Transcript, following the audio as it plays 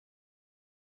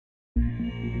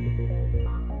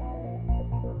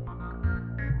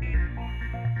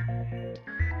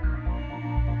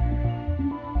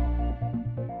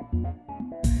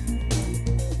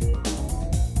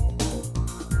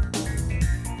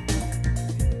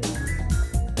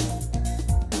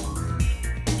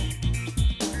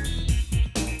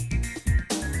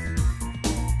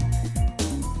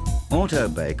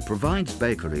AutoBake provides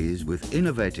bakeries with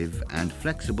innovative and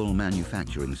flexible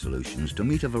manufacturing solutions to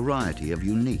meet a variety of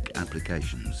unique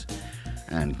applications.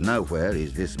 And nowhere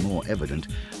is this more evident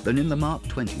than in the Mark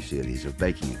 20 series of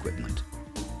baking equipment.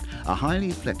 A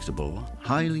highly flexible,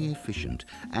 highly efficient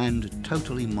and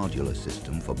totally modular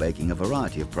system for baking a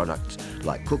variety of products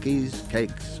like cookies,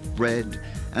 cakes, bread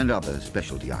and other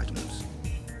specialty items.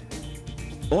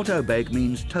 AutoBake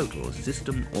means total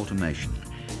system automation,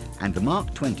 and the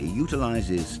Mark 20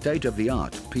 utilizes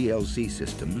state-of-the-art PLC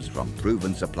systems from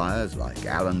proven suppliers like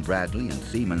Allen Bradley and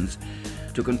Siemens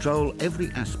to control every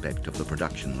aspect of the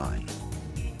production line.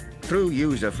 Through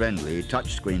user-friendly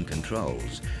touchscreen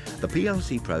controls, the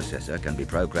PLC processor can be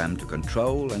programmed to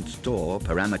control and store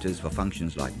parameters for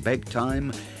functions like bake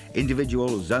time,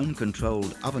 individual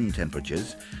zone-controlled oven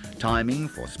temperatures, timing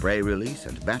for spray release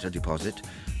and batter deposit,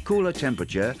 cooler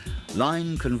temperature,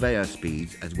 line conveyor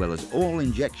speeds, as well as all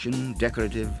injection,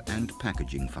 decorative and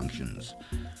packaging functions.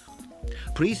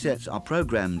 Presets are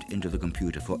programmed into the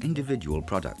computer for individual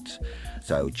products,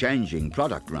 so changing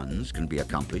product runs can be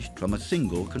accomplished from a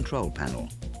single control panel.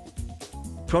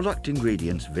 Product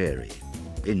ingredients vary.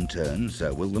 In turn,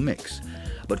 so will the mix.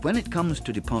 But when it comes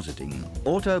to depositing,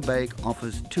 AutoBake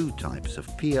offers two types of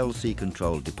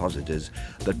PLC-controlled depositors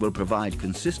that will provide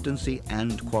consistency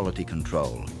and quality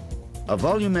control. A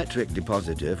volumetric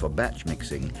depositor for batch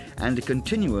mixing and a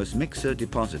continuous mixer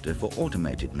depositor for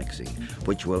automated mixing,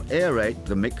 which will aerate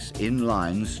the mix in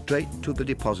line straight to the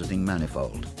depositing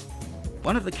manifold.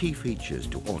 One of the key features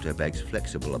to AutoBake's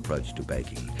flexible approach to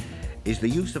baking is the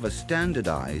use of a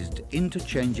standardized,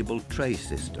 interchangeable tray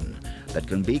system that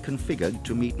can be configured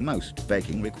to meet most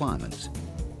baking requirements.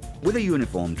 With a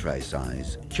uniform tray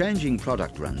size, changing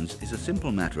product runs is a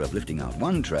simple matter of lifting out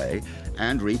one tray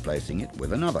and replacing it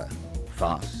with another.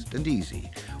 Fast and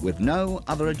easy, with no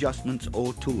other adjustments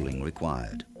or tooling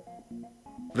required.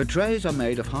 The trays are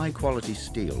made of high-quality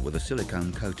steel with a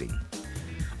silicone coating.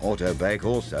 AutoBake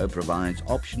also provides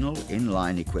optional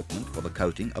inline equipment for the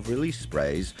coating of release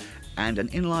sprays and an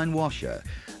inline washer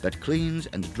that cleans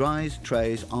and dries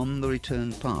trays on the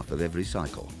return path of every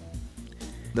cycle.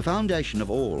 The foundation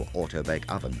of all AutoBake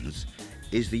ovens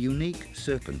is the unique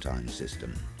SERPENTINE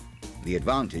system. The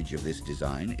advantage of this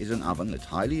design is an oven that's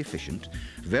highly efficient,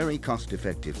 very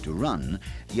cost-effective to run,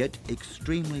 yet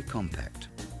extremely compact.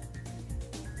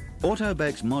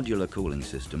 AutoBake's modular cooling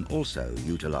system also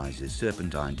utilizes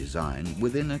serpentine design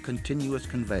within a continuous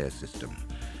conveyor system.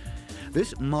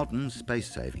 This modern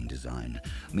space-saving design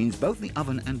means both the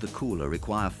oven and the cooler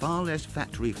require far less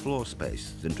factory floor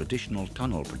space than traditional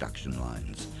tunnel production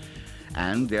lines,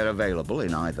 and they're available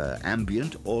in either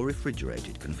ambient or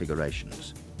refrigerated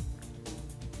configurations.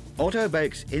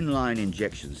 AutoBake's inline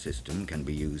injection system can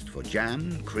be used for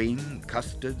jam, cream,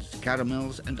 custards,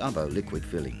 caramels and other liquid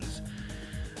fillings.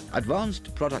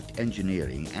 Advanced product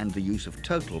engineering and the use of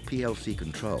total PLC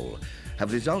control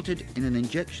have resulted in an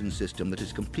injection system that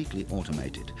is completely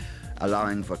automated,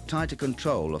 allowing for tighter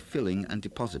control of filling and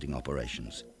depositing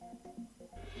operations.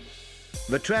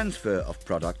 The transfer of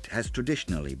product has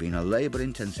traditionally been a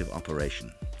labor-intensive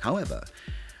operation. However,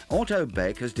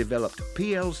 AutoBake has developed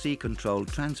PLC-controlled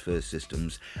transfer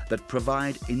systems that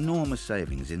provide enormous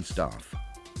savings in staff.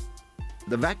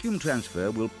 The vacuum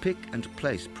transfer will pick and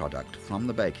place product from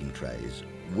the baking trays,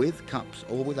 with cups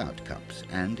or without cups,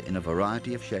 and in a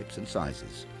variety of shapes and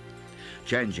sizes.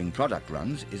 Changing product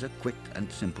runs is a quick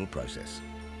and simple process.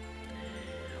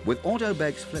 With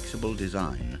AutoBake's flexible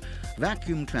design,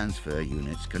 vacuum transfer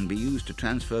units can be used to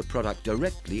transfer product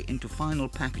directly into final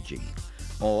packaging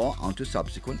or onto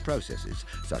subsequent processes,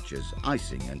 such as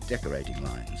icing and decorating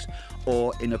lines,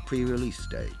 or in a pre-release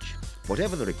stage.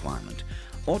 Whatever the requirement,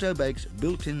 AutoBake's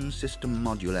built-in system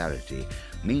modularity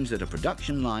means that a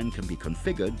production line can be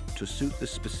configured to suit the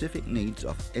specific needs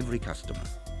of every customer.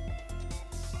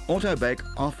 AutoBake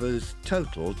offers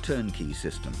total turnkey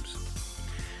systems.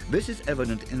 This is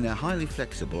evident in their highly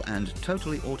flexible and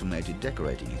totally automated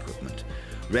decorating equipment,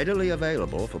 readily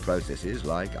available for processes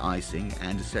like icing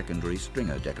and secondary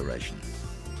stringer decoration.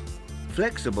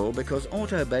 Flexible because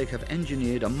AutoBake have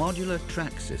engineered a modular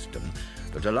track system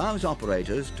that allows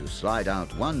operators to slide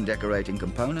out one decorating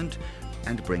component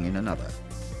and bring in another.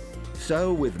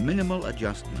 So, with minimal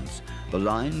adjustments, the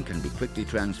line can be quickly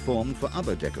transformed for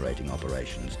other decorating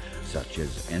operations, such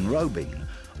as enrobing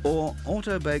or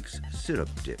AutoBake's syrup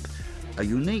dip, a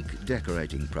unique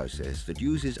decorating process that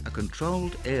uses a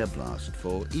controlled air blast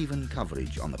for even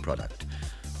coverage on the product,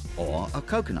 or a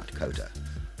coconut coater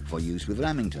for use with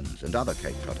lamingtons and other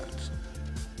cake products.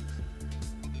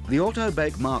 The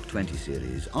AutoBake Mark 20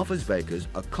 series offers bakers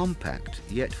a compact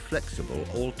yet flexible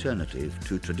alternative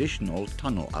to traditional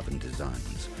tunnel oven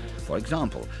designs. For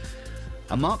example,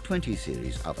 a Mark 20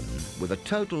 series oven with a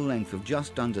total length of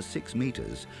just under 6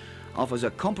 meters offers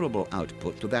a comparable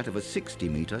output to that of a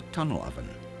 60-meter tunnel oven.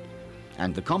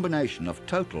 And the combination of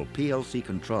total PLC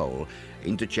control,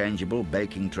 interchangeable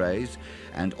baking trays,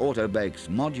 and AutoBake's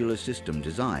modular system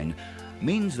design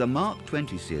means the Mark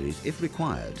 20 series, if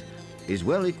required, is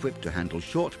well equipped to handle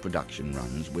short production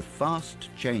runs with fast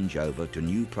changeover to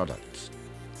new products.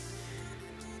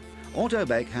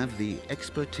 AutoBake have the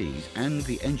expertise and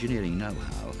the engineering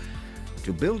know-how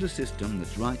to build a system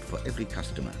that's right for every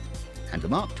customer. And the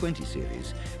Mark 20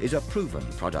 series is a proven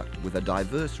product with a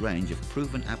diverse range of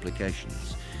proven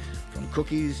applications, from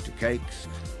cookies to cakes,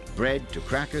 bread to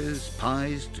crackers,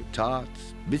 pies to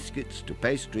tarts, biscuits to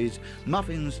pastries,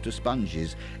 muffins to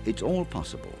sponges. It's all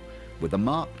possible with the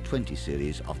Mark 20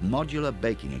 series of modular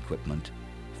baking equipment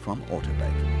from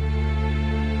AutoBake.